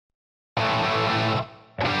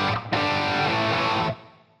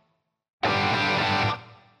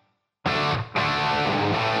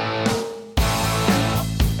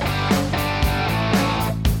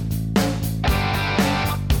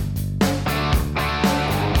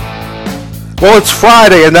Well, it's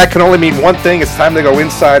Friday, and that can only mean one thing. It's time to go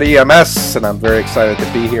inside EMS, and I'm very excited to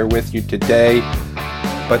be here with you today,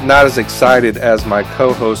 but not as excited as my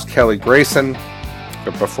co-host, Kelly Grayson.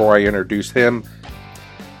 But before I introduce him,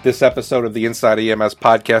 this episode of the Inside EMS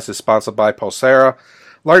podcast is sponsored by Pulsera.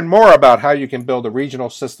 Learn more about how you can build a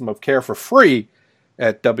regional system of care for free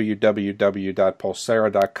at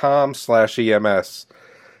www.pulsera.com/EMS.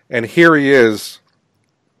 And here he is,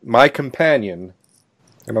 my companion.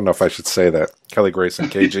 I don't know if I should say that. Kelly Grayson,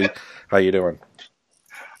 KG, how you doing?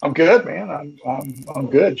 I'm good, man.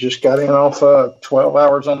 I'm good. Just got in off 12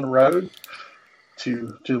 hours on the road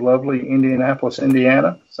to lovely Indianapolis,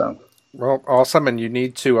 Indiana. So, well, awesome. And you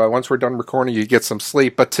need to once we're done recording, you get some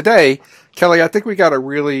sleep. But today, Kelly, I think we got a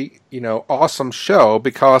really awesome show,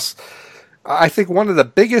 because I think one of the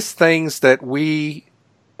biggest things that we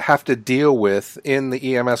have to deal with in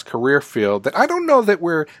the EMS career field that I don't know that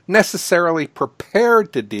we're necessarily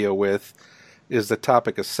prepared to deal with is the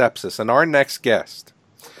topic of sepsis. And our next guest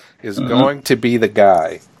is going to be the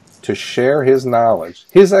guy to share his knowledge,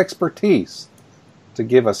 his expertise, to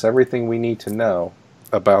give us everything we need to know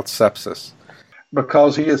about sepsis.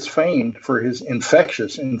 Because he is famed for his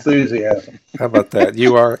infectious enthusiasm. How about that?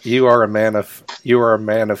 You are a man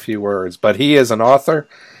of few words. But he is an author,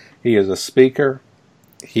 he is a speaker,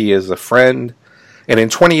 he is a friend, and in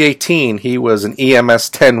 2018 he was an EMS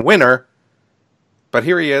 10 winner. But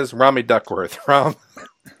here he is, Rommie Duckworth. Rom.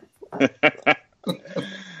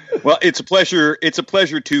 Well, it's a pleasure. It's a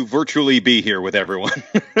pleasure to virtually be here with everyone.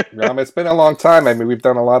 Rom, it's been a long time. I mean, we've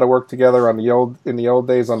done a lot of work together in the old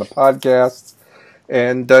days on the podcasts,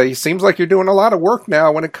 and it seems like you're doing a lot of work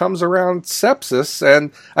now when it comes around sepsis.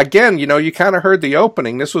 And again, you kind of heard the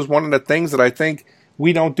opening. This was one of the things that I think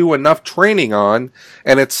we don't do enough training on,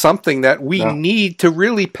 and it's something that we need to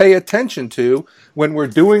really pay attention to when we're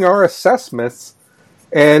doing our assessments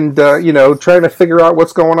and, trying to figure out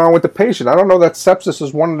what's going on with the patient. I don't know that sepsis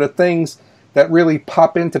is one of the things that really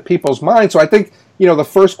pop into people's minds. So I think, the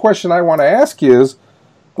first question I want to ask you is,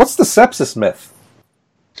 what's the sepsis myth?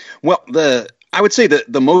 Well, I would say that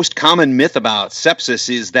the most common myth about sepsis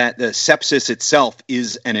is that the sepsis itself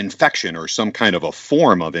is an infection or some kind of a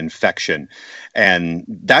form of infection. And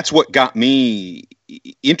that's what got me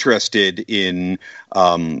interested in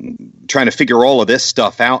trying to figure all of this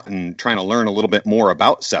stuff out and trying to learn a little bit more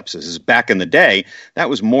about sepsis. Is back in the day, that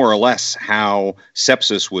was more or less how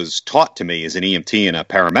sepsis was taught to me as an EMT and a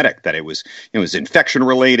paramedic, that it was infection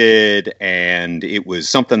related, and it was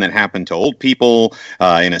something that happened to old people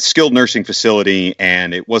in a skilled nursing facility,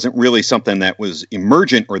 and it wasn't really something that was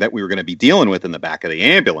emergent or that we were going to be dealing with in the back of the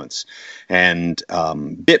ambulance. And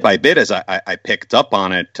bit by bit, as I picked up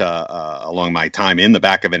on it along my time in the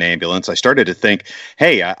back of an ambulance, I started to think,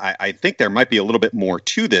 hey, I think there might be a little bit more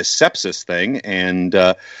to this sepsis thing, and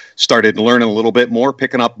started learning a little bit more,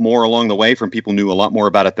 picking up more along the way from people who knew a lot more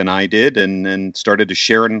about it than I did, and started to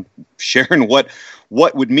sharing what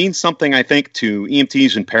would mean something, I think, to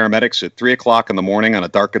EMTs and paramedics at 3 o'clock in the morning on a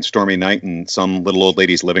dark and stormy night in some little old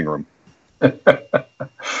lady's living room.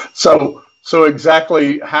 So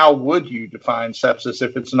exactly how would you define sepsis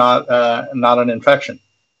if it's not an infection?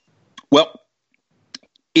 Well,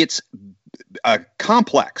 it's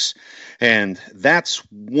complex, and that's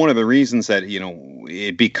one of the reasons that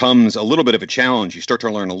it becomes a little bit of a challenge. You start to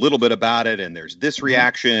learn a little bit about it, and there's this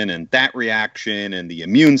reaction and that reaction and the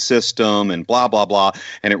immune system and blah blah blah,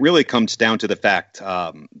 and it really comes down to the fact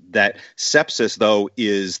that sepsis, though,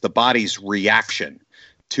 is the body's reaction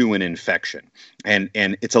to an infection. And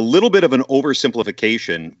it's a little bit of an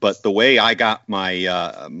oversimplification, but the way I got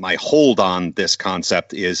my hold on this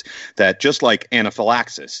concept is that just like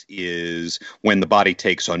anaphylaxis is when the body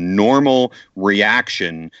takes a normal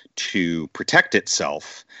reaction to protect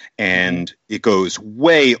itself, and it goes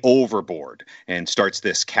way overboard and starts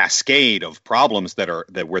this cascade of problems that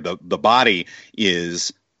where the body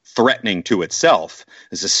is threatening to itself,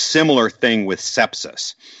 is a similar thing with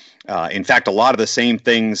sepsis. In fact, a lot of the same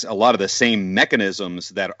things, a lot of the same mechanisms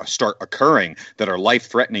that start occurring that are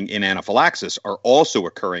life-threatening in anaphylaxis are also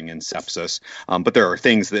occurring in sepsis. But there are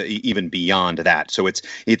things that even beyond that. So it's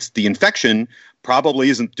the infection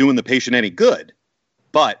probably isn't doing the patient any good,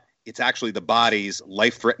 but it's actually the body's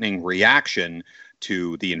life-threatening reaction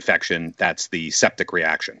to the infection. That's the septic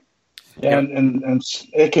reaction. Yeah, and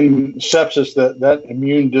it can sepsis, that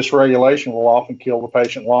immune dysregulation will often kill the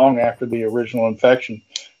patient long after the original infection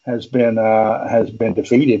has been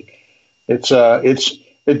defeated. It's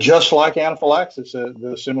just like anaphylaxis.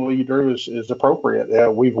 The simile you drew is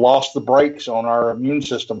appropriate. We've lost the brakes on our immune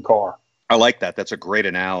system car. I like that. That's a great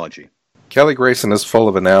analogy. Kelly Grayson is full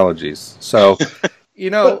of analogies. So,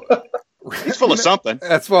 He's full of something.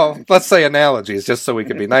 Let's say analogies, just so we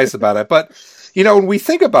can be nice about it. But, when we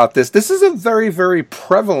think about this is a very, very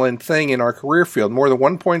prevalent thing in our career field. More than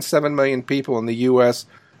 1.7 million people in the U.S.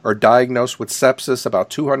 are diagnosed with sepsis. About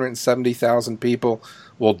 270,000 people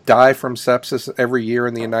will die from sepsis every year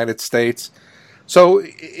in the United States. So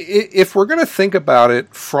if we're going to think about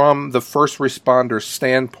it from the first responder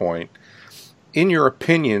standpoint, in your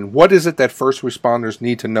opinion, what is it that first responders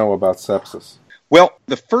need to know about sepsis? Well,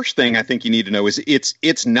 the first thing I think you need to know is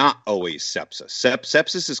it's not always sepsis.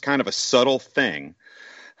 Sepsis is kind of a subtle thing,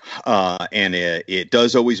 and it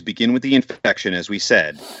does always begin with the infection, as we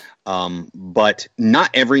said. But not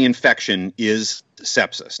every infection is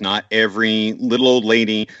sepsis. Not every little old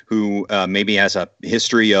lady who maybe has a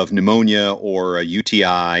history of pneumonia or a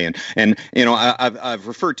UTI, and I've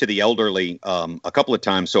referred to the elderly a couple of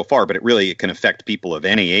times so far, but it can affect people of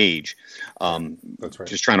any age. That's right.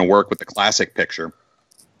 Just trying to work with the classic picture.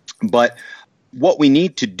 But what we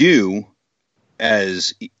need to do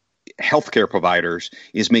as healthcare providers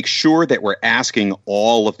is make sure that we're asking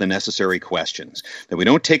all of the necessary questions, that we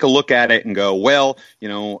don't take a look at it and go, well,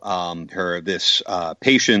 this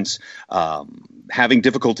patient's having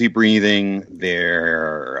difficulty breathing,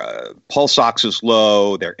 their pulse ox is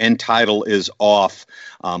low, their end tidal is off,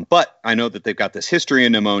 but I know that they've got this history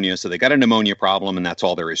of pneumonia, so they got a pneumonia problem, and that's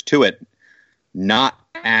all there is to it. Not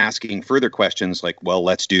asking further questions like, well,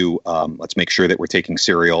 let's make sure that we're taking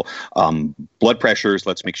serial blood pressures.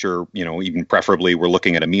 Let's make sure, even preferably we're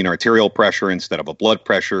looking at a mean arterial pressure instead of a blood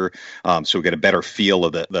pressure. So we get a better feel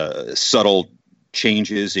of the subtle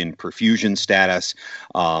changes in perfusion status,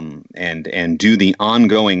 and do the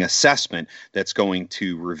ongoing assessment that's going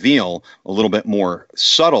to reveal a little bit more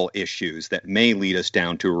subtle issues that may lead us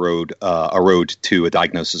down to a road to a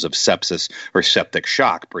diagnosis of sepsis or septic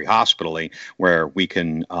shock pre-hospitally, where we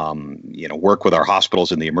can work with our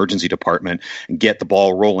hospitals in the emergency department and get the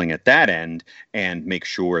ball rolling at that end, and make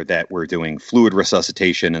sure that we're doing fluid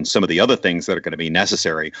resuscitation and some of the other things that are going to be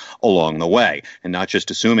necessary along the way, and not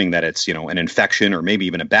just assuming that it's an infection or maybe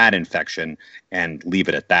even a bad infection and leave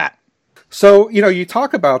it at that. So, you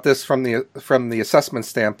talk about this from the assessment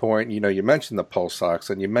standpoint. You mentioned the pulse ox,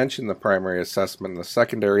 and you mentioned the primary assessment and the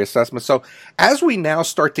secondary assessment. So as we now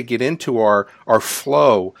start to get into our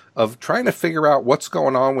flow of trying to figure out what's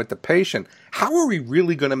going on with the patient, how are we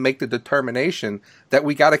really going to make the determination that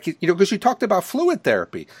we got to, because you talked about fluid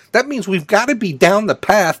therapy. That means we've got to be down the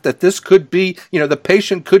path that this could be, the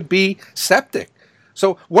patient could be septic.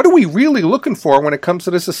 So what are we really looking for when it comes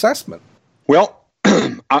to this assessment? Well,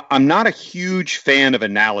 I'm not a huge fan of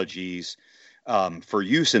analogies for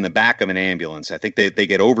use in the back of an ambulance. I think they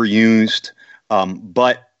get overused.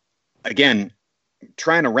 But again,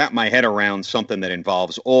 trying to wrap my head around something that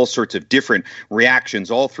involves all sorts of different reactions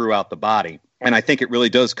all throughout the body. And I think it really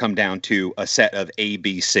does come down to a set of A,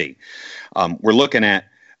 B, C. We're looking at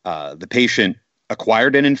the patient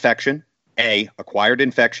acquired an infection, A, acquired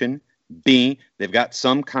infection, B, they've got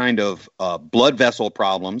some kind of blood vessel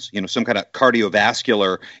problems, some kind of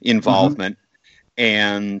cardiovascular involvement.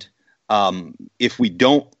 And if we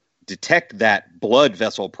don't detect that blood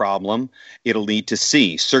vessel problem, it'll lead to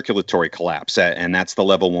C, circulatory collapse. And that's the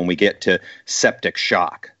level when we get to septic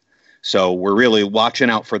shock. So we're really watching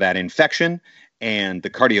out for that infection and the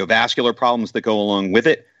cardiovascular problems that go along with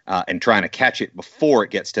it. And trying to catch it before it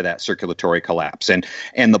gets to that circulatory collapse. And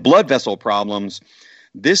the blood vessel problems,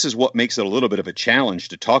 this is what makes it a little bit of a challenge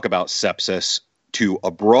to talk about sepsis to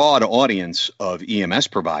a broad audience of EMS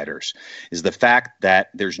providers, is the fact that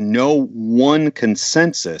there's no one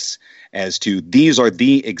consensus as to these are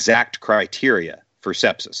the exact criteria for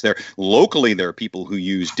sepsis. Locally, there are people who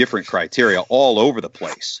use different criteria all over the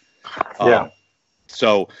place. Yeah.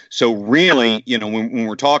 So really, when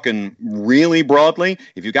we're talking really broadly,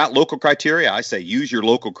 if you've got local criteria, I say use your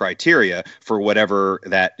local criteria for whatever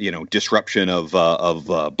that, disruption of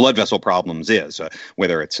blood vessel problems is,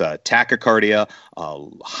 whether it's tachycardia,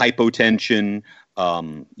 hypotension,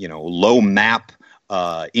 low MAP,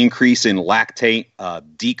 increase in lactate,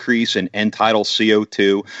 decrease in end tidal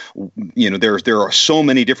CO2. There are so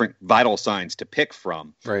many different vital signs to pick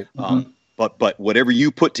from. Right. But whatever you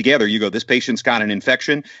put together, you go, this patient's got an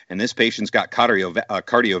infection and this patient's got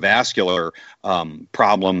cardiovascular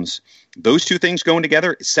problems. Those two things going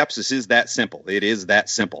together, sepsis is that simple. It is that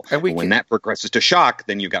simple. And when that progresses to shock,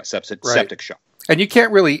 then you've got septic shock. And you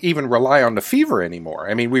can't really even rely on the fever anymore.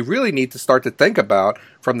 I mean, we really need to start to think about,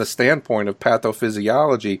 from the standpoint of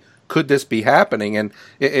pathophysiology, could this be happening? And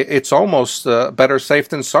it's almost better safe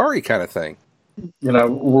than sorry kind of thing.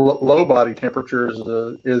 Low body temperature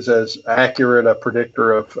is as accurate a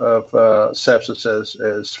predictor of sepsis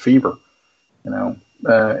as fever.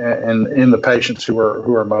 and in the patients who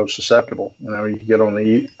are most susceptible. You get on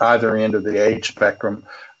the either end of the age spectrum,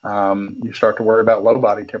 you start to worry about low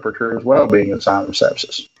body temperature as well being a sign of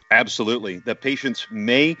sepsis. Absolutely. The patients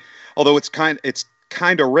may, although it's kind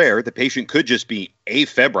of rare, the patient could just be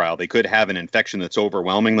afebrile. They could have an infection that's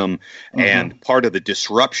overwhelming them. Mm-hmm. And part of the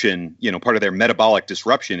disruption, part of their metabolic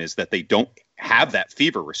disruption is that they don't have that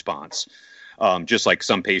fever response. Just like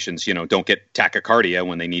some patients, don't get tachycardia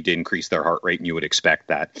when they need to increase their heart rate, and you would expect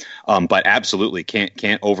that. But absolutely can't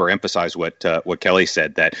overemphasize what Kelly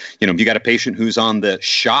said, that, if you got a patient who's on the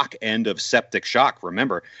shock end of septic shock,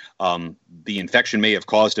 remember, the infection may have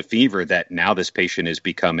caused a fever that now this patient is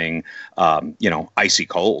becoming, icy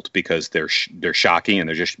cold because they're shocking and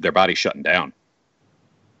their body's shutting down.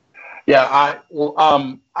 Yeah,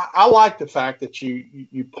 I like the fact that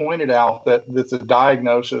you pointed out that the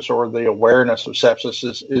diagnosis or the awareness of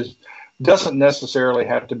sepsis doesn't necessarily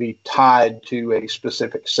have to be tied to a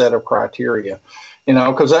specific set of criteria,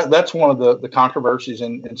 because that's one of the controversies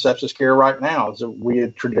in sepsis care right now is that we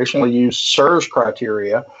had traditionally used SIRS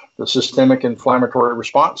criteria, the systemic inflammatory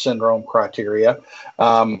response syndrome criteria,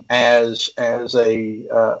 as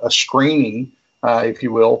a screening. If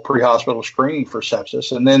you will, pre-hospital screening for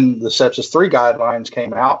sepsis. And then the Sepsis 3 guidelines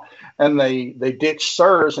came out, and they ditched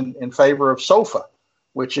SIRS in favor of SOFA,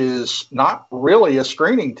 which is not really a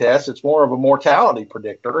screening test. It's more of a mortality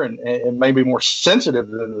predictor and maybe more sensitive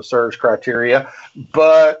than the SIRS criteria,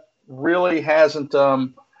 but really hasn't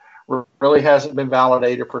been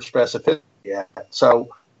validated for specificity yet. So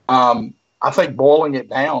I think boiling it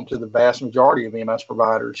down to the vast majority of EMS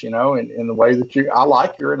providers, in the way that I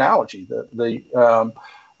like your analogy, you've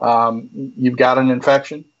got an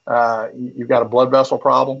infection, you've got a blood vessel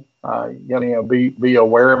problem, be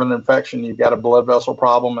aware of an infection, you've got a blood vessel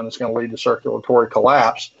problem, and it's going to lead to circulatory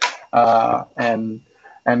collapse, and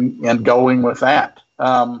going with that.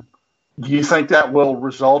 Do you think that will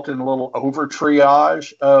result in a little over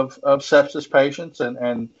triage of sepsis patients,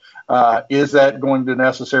 and is that going to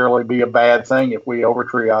necessarily be a bad thing if we over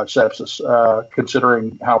triage sepsis,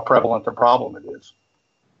 considering how prevalent the problem it is?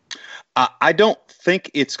 I don't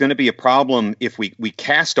think it's going to be a problem if we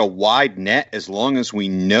cast a wide net, as long as we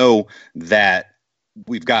know that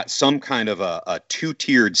we've got some kind of a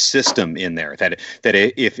two-tiered system in there. That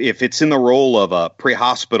if it's in the role of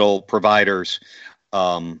pre-hospital providers,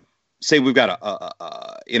 say we've got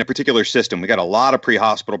in a particular system, we got a lot of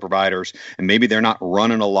pre-hospital providers, and maybe they're not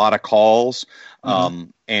running a lot of calls,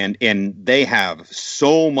 and they have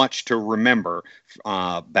so much to remember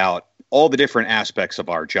about all the different aspects of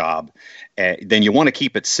our job. Then you want to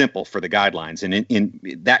keep it simple for the guidelines. And in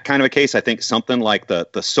that kind of a case, I think something like the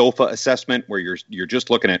SOFA assessment, where you're just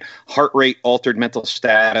looking at heart rate, altered mental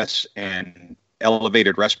status, and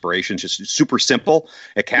elevated respirations, just super simple.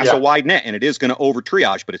 It casts a wide net, and it is going to over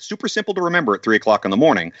triage, but it's super simple to remember at 3:00 in the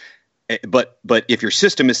morning. But if your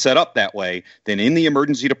system is set up that way, then in the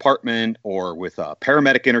emergency department or with a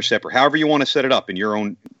paramedic intercept, or however you want to set it up in your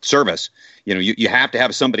own service, you have to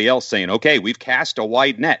have somebody else saying, okay, we've cast a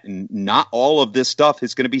wide net, and not all of this stuff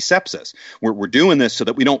is going to be sepsis. We're doing this so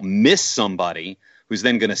that we don't miss somebody who's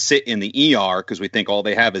then going to sit in the ER because we think all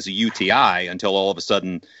they have is a UTI, until all of a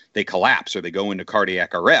sudden they collapse or they go into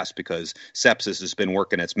cardiac arrest because sepsis has been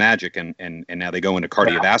working its magic, and now they go into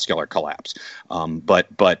cardiovascular collapse. But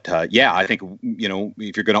I think,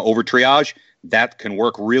 if you're going to over triage, that can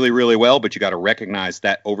work really, really well, but you got to recognize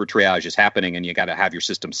that over triage is happening, and you got to have your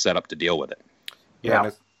system set up to deal with it.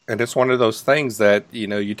 Yeah. And it's one of those things that,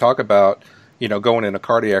 you talk about, going into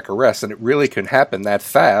cardiac arrest, and it really can happen that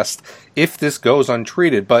fast if this goes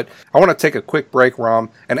untreated. But I want to take a quick break,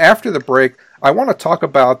 Rom, and after the break, I want to talk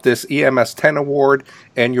about this EMS 10 award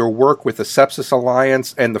and your work with the Sepsis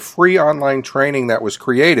Alliance and the free online training that was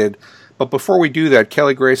created. But before we do that,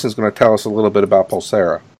 Kelly Grayson's going to tell us a little bit about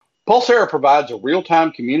Pulsera. Pulsera provides a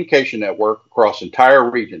real-time communication network across entire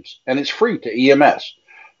regions, and it's free to EMS.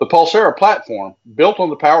 The Pulsera platform, built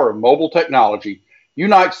on the power of mobile technology,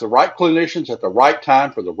 unites the right clinicians at the right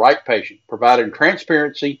time for the right patient, providing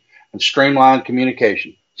transparency and streamlined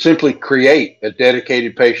communication. Simply create a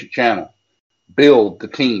dedicated patient channel, build the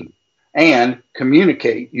team, and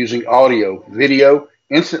communicate using audio, video,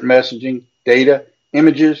 instant messaging, data,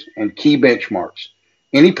 images, and key benchmarks.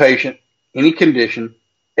 Any patient, any condition,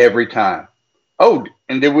 every time. Oh,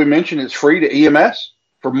 and did we mention it's free to EMS?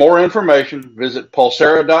 For more information, visit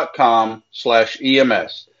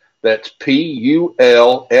pulsera.com/EMS. That's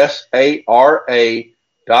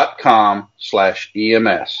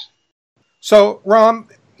PULSARA.com/EMS. So, Rom,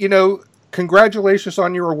 congratulations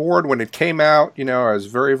on your award when it came out. I was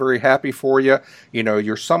very, very happy for you.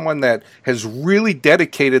 You're someone that has really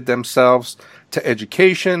dedicated themselves to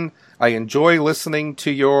education. I enjoy listening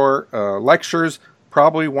to your lectures.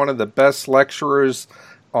 Probably one of the best lecturers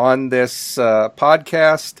on this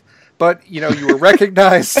podcast. But, you were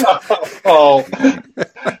recognized. Oh.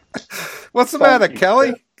 What's the matter,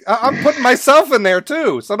 Kelly? I'm putting myself in there,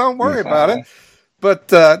 too, so don't worry about it. But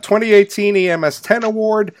 2018 EMS 10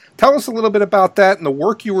 Award, tell us a little bit about that and the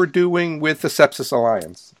work you were doing with the Sepsis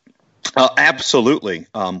Alliance. Absolutely.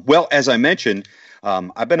 Well, as I mentioned,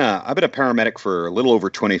 I've been a paramedic for a little over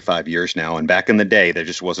 25 years now, and back in the day, there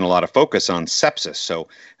just wasn't a lot of focus on sepsis. So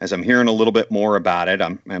as I'm hearing a little bit more about it,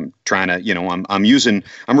 I'm trying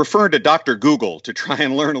to, I'm referring to Dr. Google to try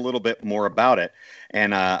and learn a little bit more about it.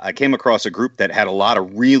 And I came across a group that had a lot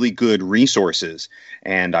of really good resources,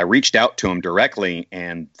 and I reached out to them directly,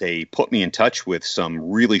 and they put me in touch with some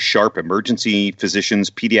really sharp emergency physicians,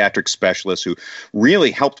 pediatric specialists who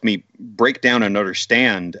really helped me break down and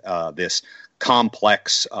understand this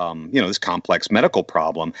complex, this complex medical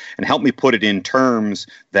problem, and help me put it in terms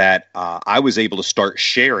that I was able to start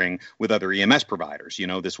sharing with other EMS providers.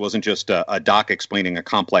 This wasn't just a doc explaining a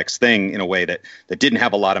complex thing in a way that didn't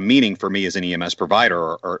have a lot of meaning for me as an EMS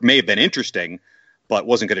provider, or it may have been interesting, but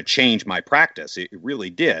wasn't going to change my practice. It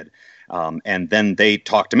really did. And then they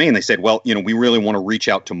talked to me and they said, well, we really want to reach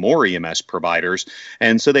out to more EMS providers.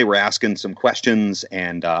 And so they were asking some questions,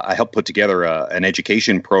 and I helped put together an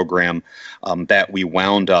education program that we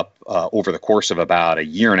wound up over the course of about a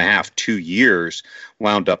year and a half, 2 years,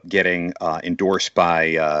 wound up getting endorsed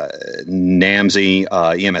by NAMSE,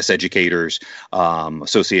 EMS Educators,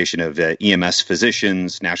 Association of EMS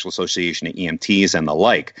Physicians, National Association of EMTs, and the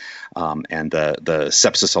like. And the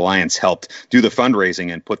Sepsis Alliance helped do the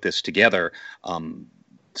fundraising and put this together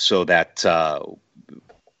so that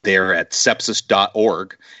they're at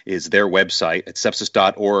sepsis.org is their website. At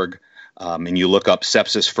sepsis.org, and you look up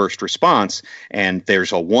sepsis first response, and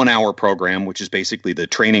there's a 1-hour program, which is basically the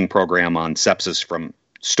training program on sepsis from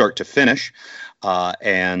start to finish.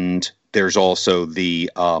 And there's also the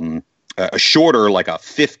a shorter, like a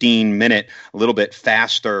 15-minute, a little bit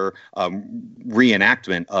faster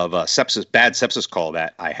reenactment of a bad sepsis call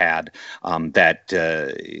that I had that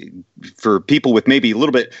for people with maybe a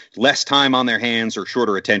little bit less time on their hands or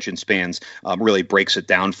shorter attention spans really breaks it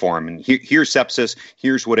down for them. And here's sepsis.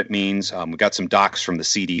 Here's what it means. We got some docs from the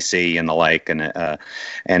CDC and the like,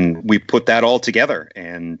 and we put that all together.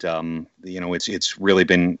 And it's really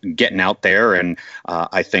been getting out there, and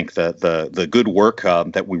I think the good work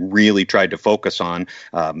that we really tried to focus on,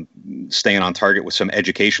 staying on target with some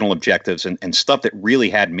educational objectives and stuff that really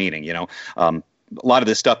had meaning. A lot of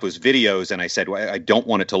this stuff was videos, and I said, well, I don't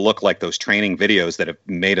want it to look like those training videos that have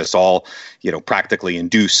made us all, practically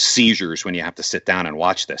induce seizures when you have to sit down and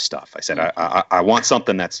watch this stuff. I said, I want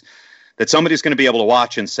something that somebody's going to be able to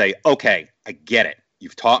watch and say, okay, I get it.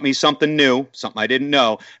 You've taught me something new, something I didn't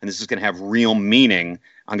know, and this is going to have real meaning.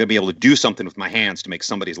 I'm going to be able to do something with my hands to make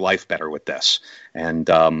somebody's life better with this. And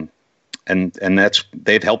that's,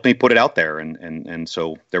 they've helped me put it out there. And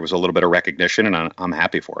so there was a little bit of recognition, and I'm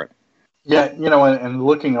happy for it. Yeah, and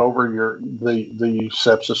looking over the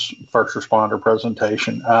sepsis first responder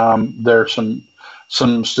presentation, there's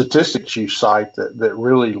some statistics you cite that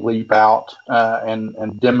really leap out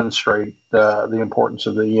and demonstrate the importance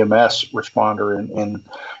of the EMS responder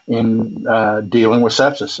in dealing with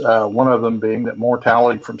sepsis. One of them being that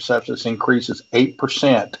mortality from sepsis increases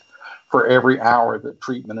 8% for every hour that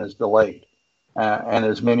treatment is delayed. And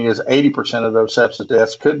as many as 80% of those sepsis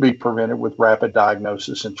deaths could be prevented with rapid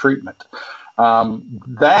diagnosis and treatment.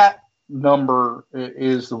 That number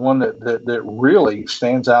is the one that really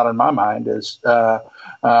stands out in my mind as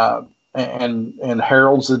and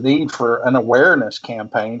heralds the need for an awareness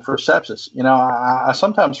campaign for sepsis. I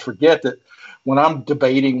sometimes forget that when I'm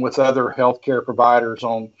debating with other healthcare providers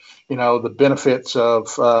on the benefits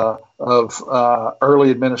of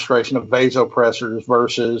early administration of vasopressors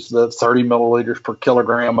versus the 30 milliliters per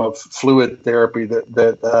kilogram of fluid therapy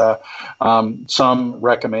that some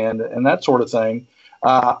recommend and that sort of thing,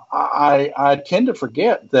 I tend to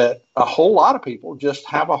forget that a whole lot of people just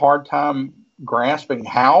have a hard time grasping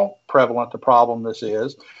how prevalent the problem this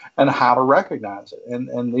is and how to recognize it.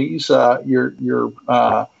 And these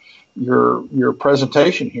your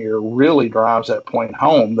presentation here really drives that point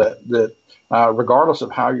home that regardless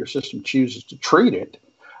of how your system chooses to treat it,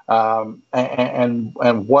 and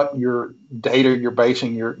what your data you're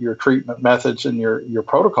basing your treatment methods and your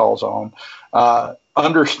protocols on,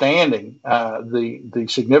 understanding the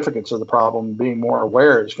significance of the problem, being more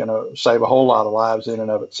aware is going to save a whole lot of lives in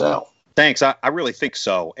and of itself. Thanks. I really think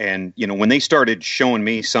so. And, when they started showing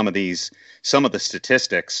me some of the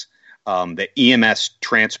statistics, that EMS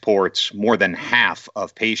transports more than half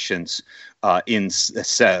of patients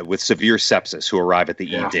with severe sepsis who arrive at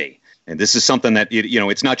the ED. And this is something that,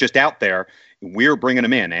 it's not just out there. We're bringing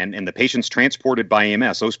them in, and the patients transported by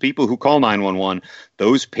EMS, those people who call 911,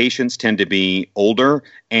 those patients tend to be older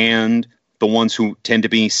and the ones who tend to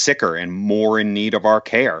be sicker and more in need of our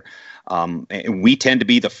care. We tend to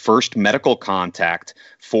be the first medical contact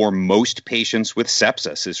for most patients with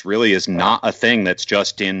sepsis. This really is not a thing that's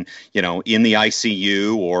just in the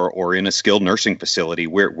ICU or in a skilled nursing facility.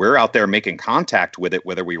 We're out there making contact with it,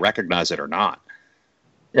 whether we recognize it or not.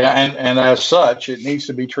 Yeah, and as such, it needs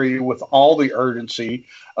to be treated with all the urgency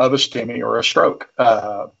of a STEMI or a stroke.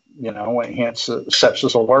 Hence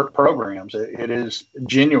sepsis alert programs. It is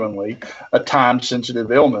genuinely a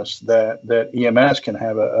time-sensitive illness that EMS can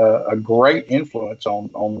have a great influence on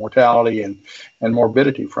mortality and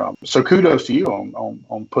morbidity from. So kudos to you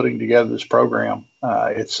on putting together this program.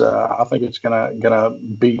 I think it's gonna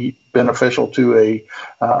be beneficial to a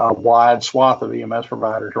wide swath of EMS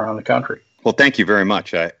providers around the country. Well, thank you very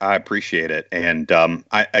much. I appreciate it. And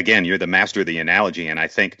again, you're the master of the analogy, and I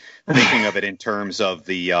think thinking of it in terms of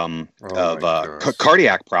the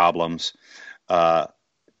cardiac problems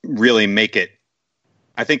really make it.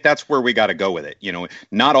 I think that's where we got to go with it.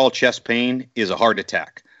 Not all chest pain is a heart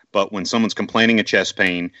attack, but when someone's complaining of chest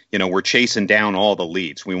pain, we're chasing down all the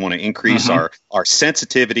leads. We want to increase our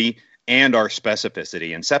sensitivity and our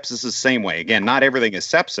specificity. And sepsis is the same way. Again, not everything is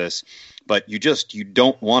sepsis, but you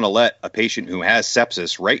don't want to let a patient who has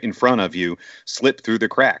sepsis right in front of you slip through the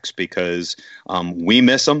cracks, because we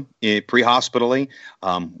miss them pre-hospitally.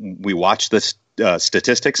 We watch the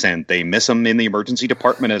statistics, and they miss them in the emergency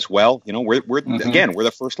department as well. We're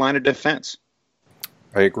the first line of defense.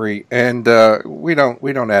 I agree, and we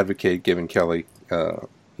don't advocate giving Kelly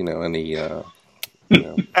any.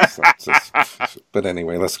 But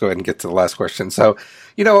anyway, let's go ahead and get to the last question. So,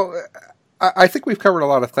 I think we've covered a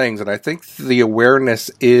lot of things, and I think the awareness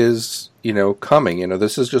is, coming.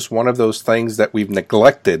 This is just one of those things that we've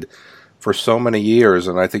neglected for so many years,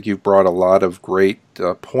 and I think you've brought a lot of great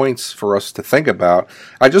points for us to think about.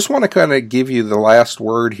 I just want to kind of give you the last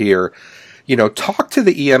word here. Talk to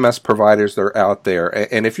the EMS providers that are out there,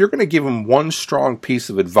 and if you're going to give them one strong piece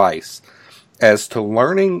of advice as to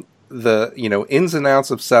learning the ins and outs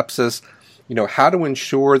of sepsis, how to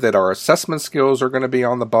ensure that our assessment skills are going to be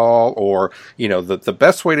on the ball, or the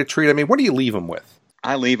best way to treat. I mean, what do you leave them with?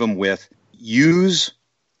 I leave them with, use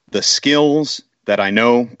the skills that I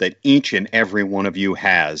know that each and every one of you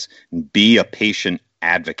has, and be a patient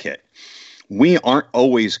advocate. We aren't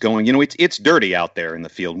always going, it's dirty out there in the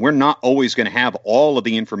field. We're not always going to have all of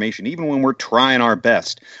the information, even when we're trying our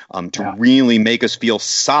best to really make us feel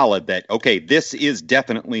solid that, okay, this is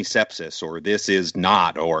definitely sepsis, or this is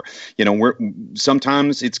not, or,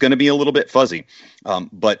 sometimes it's going to be a little bit fuzzy.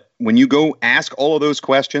 But when you go ask all of those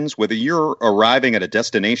questions, whether you're arriving at a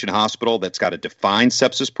destination hospital that's got a defined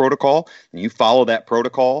sepsis protocol and you follow that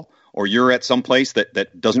protocol, or you're at some place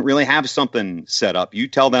that doesn't really have something set up, you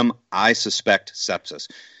tell them, I suspect sepsis.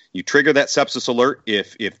 You trigger that sepsis alert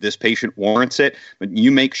if this patient warrants it, but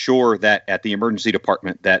you make sure that at the emergency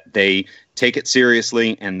department that they take it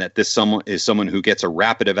seriously, and that this someone is someone who gets a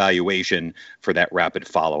rapid evaluation for that rapid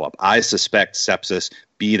follow-up. I suspect sepsis.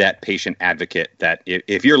 Be that patient advocate that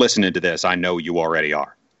if you're listening to this, I know you already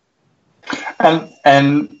are.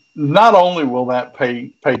 And not only will that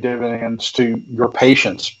pay dividends to your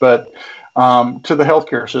patients, but to the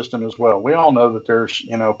healthcare system as well. We all know that there's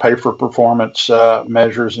pay for performance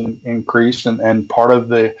measures increased, and part of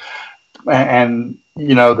that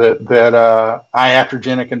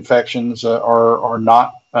iatrogenic infections are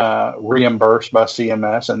not reimbursed by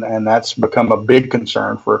CMS, and that's become a big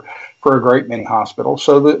concern for a great many hospitals.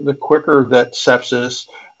 So the quicker that sepsis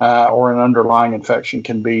or an underlying infection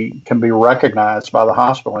can be recognized by the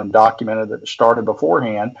hospital and documented that it started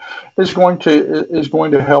beforehand is going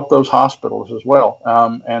to help those hospitals as well,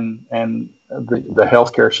 and the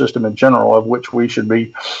healthcare system in general, of which we should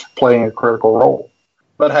be playing a critical role.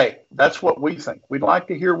 But hey, that's what we think. We'd like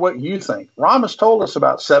to hear what you think. Rom has told us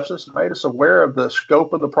about sepsis and made us aware of the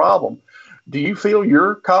scope of the problem. Do you feel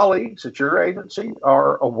your colleagues at your agency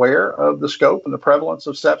are aware of the scope and the prevalence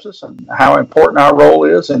of sepsis and how important our role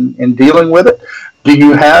is in dealing with it? Do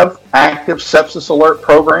you have active sepsis alert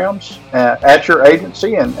programs at your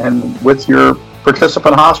agency and with your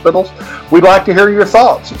participant hospitals? We'd like to hear your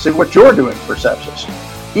thoughts and see what you're doing for sepsis.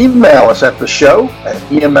 Email us at the show at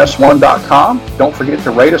ems1.com. Don't forget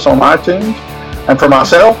to rate us on iTunes. And for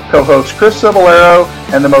myself, co-host Chris Civillero,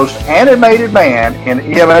 and the most animated man in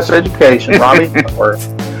EMS education, Rommie Duckworth.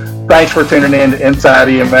 Thanks for tuning in to Inside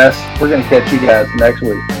EMS. We're going to catch you guys next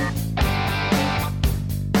week.